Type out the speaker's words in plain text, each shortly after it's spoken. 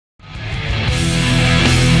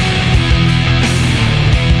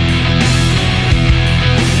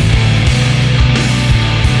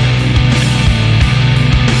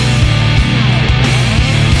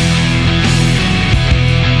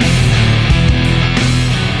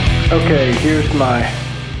Okay, here's my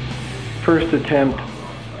first attempt.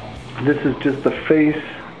 This is just the face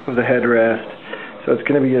of the headrest, so it's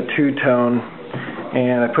going to be a two-tone,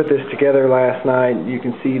 and I put this together last night. You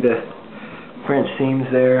can see the French seams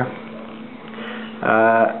there.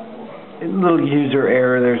 A little user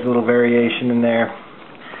error, there's a little variation in there.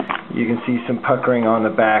 You can see some puckering on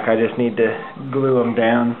the back. I just need to glue them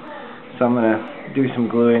down, so I'm going to do some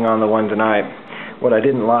gluing on the one tonight. What I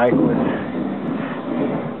didn't like was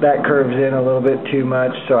that curves in a little bit too much,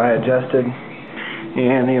 so I adjusted.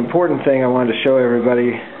 And the important thing I wanted to show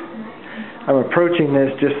everybody, I'm approaching this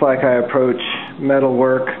just like I approach metal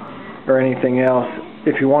work or anything else.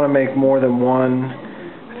 If you want to make more than one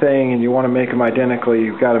thing and you want to make them identically,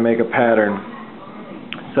 you've got to make a pattern.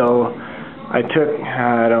 So I took,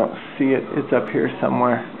 I don't see it, it's up here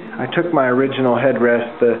somewhere. I took my original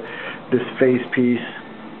headrest, this face piece,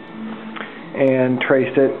 and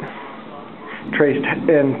traced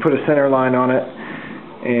and put a center line on it,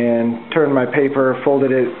 and turned my paper,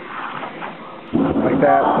 folded it like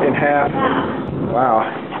that in half.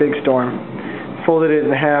 Wow, big storm. Folded it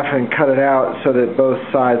in half and cut it out so that both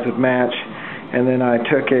sides would match. And then I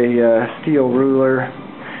took a steel ruler.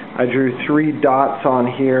 I drew 3 dots on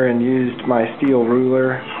here and used my steel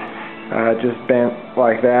ruler, just bent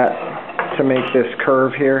like that to make this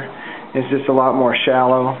curve here. It's just a lot more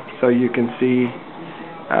shallow, so you can see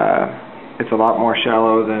it's a lot more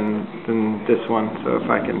shallow than this one. So if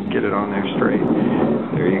I can get it on there straight,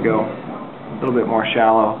 there you go. A little bit more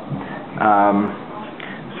shallow.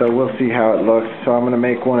 So we'll see how it looks. So I'm going to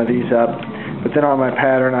make one of these up. But then on my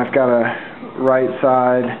pattern, I've got a right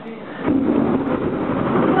side,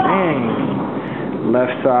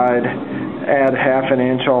 left side, add ½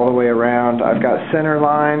 inch all the way around. I've got center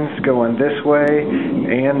lines going this way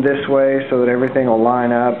and this way so that everything will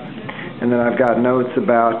line up. And then I've got notes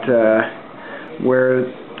about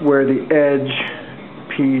where the edge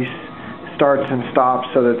piece starts and stops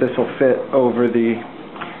so that this will fit over the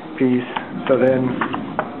piece. So then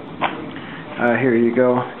here you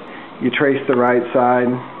go. You trace the right side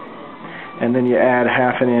and then you add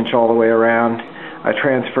 ½ inch all the way around. I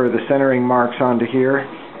transfer the centering marks onto here,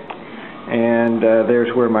 and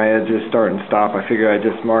there's where my edges start and stop. I figure I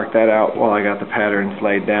just marked that out while I got the patterns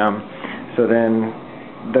laid down. So then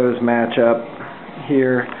those match up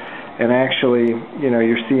here, and actually, you know,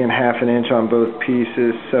 you're seeing ½ inch on both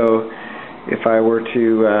pieces. So if I were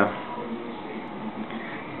to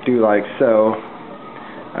do like so,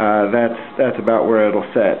 that's about where it'll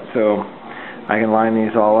set. So I can line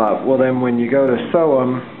these all up. Well, then when you go to sew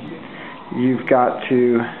them, you've got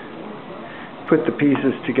to put the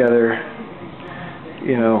pieces together,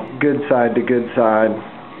 you know, good side to good side.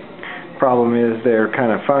 Problem is they're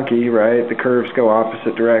kind of funky, right? The curves go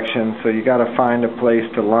opposite directions, so you got to find a place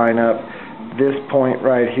to line up this point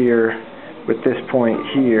right here with this point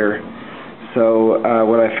here. So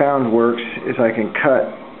what I found works is I can cut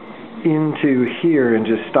into here and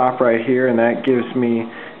just stop right here, and that gives me,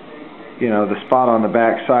 you know, the spot on the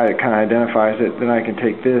back side. It kind of identifies it. Then I can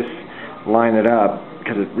take this, line it up,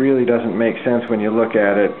 because it really doesn't make sense when you look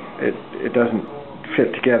at it. It doesn't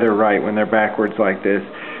fit together right when they're backwards like this.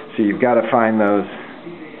 So you've got to find those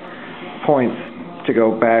points to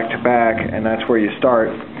go back to back, and that's where you start.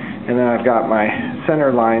 And then I've got my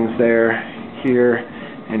center lines there, here,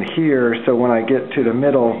 and here. So when I get to the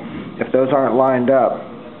middle, if those aren't lined up,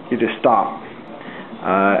 you just stop.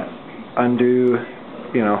 Undo,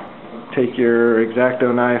 you know, take your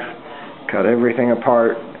X-Acto knife, cut everything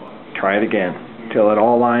apart, try it again till it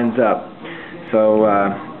all lines up. So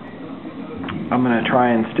I'm going to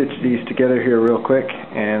try and stitch these together here real quick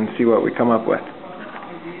and see what we come up with.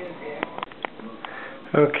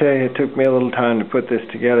 Okay, it took me a little time to put this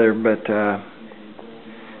together, but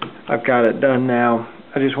I've got it done now.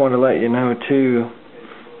 I just want to let you know too,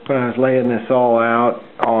 when I was laying this all out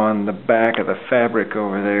on the back of the fabric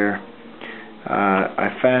over there,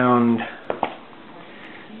 I found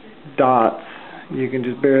dots. You can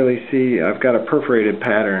just barely see. I've got a perforated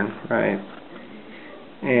pattern, right?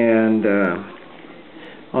 And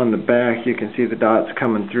on the back you can see the dots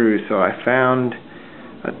coming through. So I found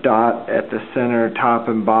a dot at the center, top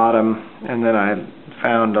and bottom, and then I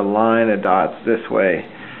found a line of dots this way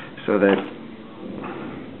so that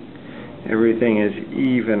everything is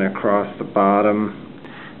even across the bottom,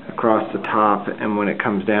 across the top, and when it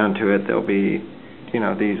comes down to it, they'll be, you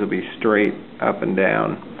know, these will be straight up and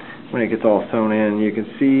down. When it gets all sewn in, you can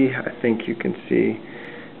see, I think you can see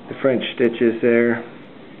the French stitches there.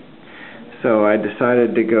 So I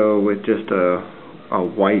decided to go with just a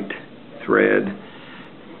white thread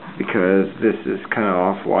because this is kind of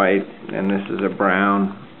off-white and this is a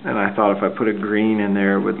brown. and I thought if I put a green in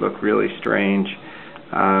there it would look really strange.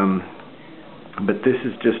 But this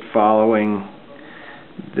is just following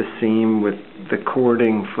the seam with the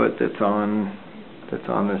cording foot that's on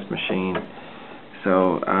this machine.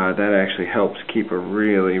 So that actually helps keep a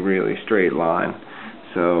really straight line.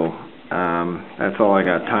 So that's all I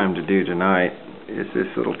got time to do tonight, is this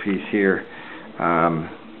little piece here.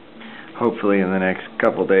 Hopefully in the next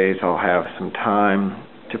couple days I'll have some time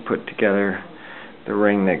to put together the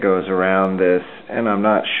ring that goes around this, and I'm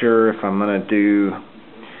not sure if I'm going to do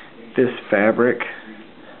this fabric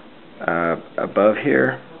above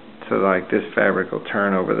here, so like this fabric will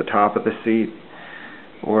turn over the top of the seat,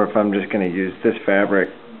 or if I'm just going to use this fabric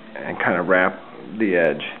and kind of wrap the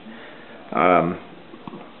edge. I'm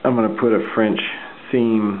going to put a French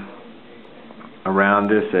seam around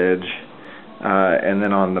this edge, and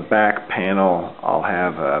then on the back panel I'll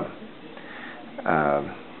have a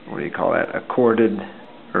what do you call that, a corded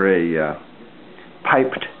or a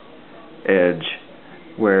piped edge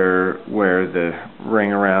where the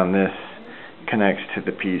ring around this connects to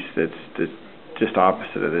the piece that's just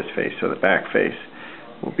opposite of this face, so the back face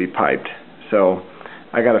will be piped. So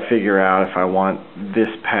I got to figure out if I want this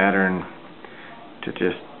pattern to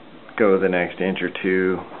just go the next inch or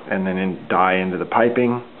two and then dye into the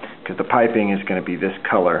piping, because the piping is going to be this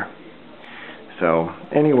color. So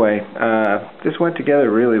anyway, this went together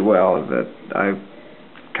really well. That I'm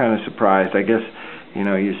kind of surprised. I guess, you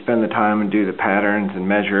know, you spend the time and do the patterns and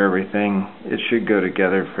measure everything, it should go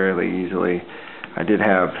together fairly easily. I did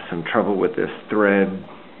have some trouble with this thread.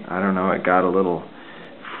 I don't know, it got a little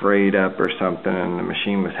frayed up or something, and the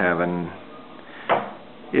machine was having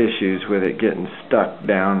issues with it getting stuck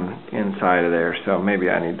down inside of there. So maybe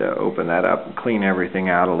I need to open that up and clean everything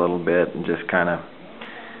out a little bit and just kind of,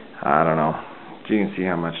 I don't know. You can see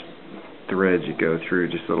how much threads you go through,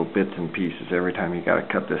 just little bits and pieces every time you got to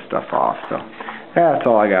cut this stuff off. So that's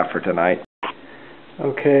all I got for tonight.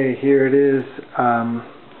 Okay, here it is.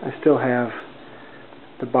 I still have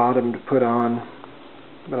the bottom to put on,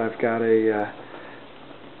 but I've got there's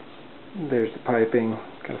the piping,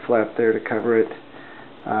 got a flap there to cover it.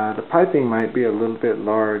 The piping might be a little bit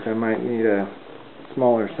large. I might need a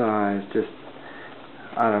smaller size, just,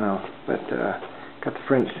 I don't know, but got the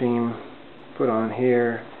French seam put on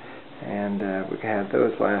here, and we had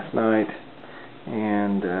those last night,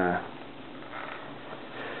 and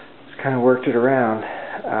just kind of worked it around.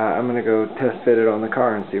 I'm going to go test fit it on the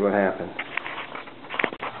car and see what happens.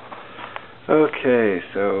 Okay,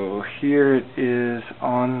 so here it is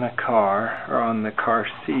on the car, or on the car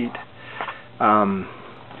seat.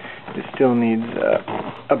 It still needs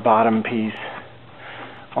a bottom piece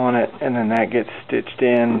on it, and then that gets stitched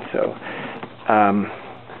in. So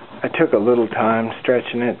I took a little time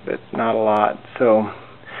stretching it, but not a lot. So,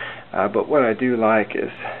 but what I do like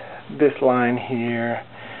is this line here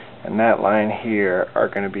and that line here are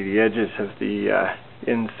going to be the edges of the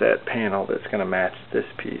inset panel that's going to match this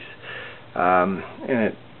piece. And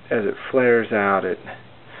as it flares out, it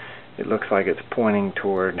looks like it's pointing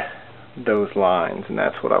toward those lines, and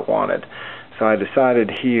that's what I wanted. So I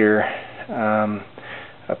decided here,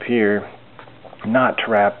 up here, not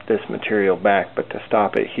to wrap this material back, but to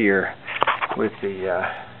stop it here with the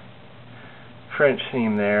French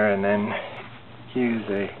seam there, and then use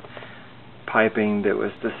a piping that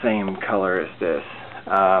was the same color as this.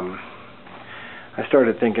 I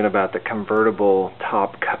started thinking about the convertible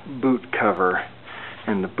top boot cover,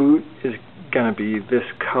 and the boot is going to be this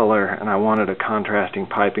color, and I wanted a contrasting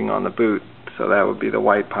piping on the boot, so that would be the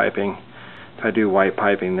white piping. If I do white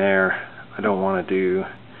piping there, I don't want to do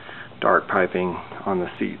dark piping on the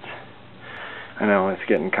seats. I know it's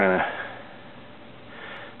getting kind of,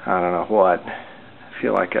 I don't know what, I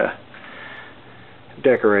feel like a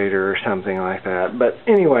decorator or something like that. But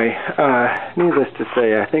anyway, needless to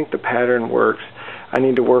say, I think the pattern works. I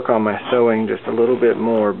need to work on my sewing just a little bit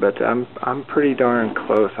more, but I'm pretty darn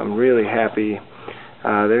close. I'm really happy.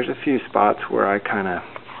 There's a few spots where I kind of,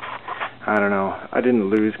 I don't know, I didn't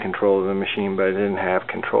lose control of the machine, but I didn't have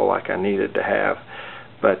control like I needed to have.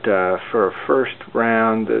 But for a first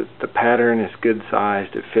round, the pattern is good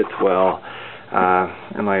sized, it fits well,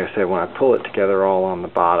 and like I said, when I pull it together all on the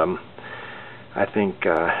bottom, I think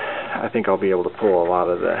I'll be able to pull a lot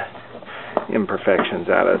of the imperfections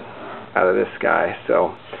out of this guy.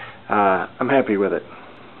 So I'm happy with it.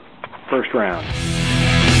 First round.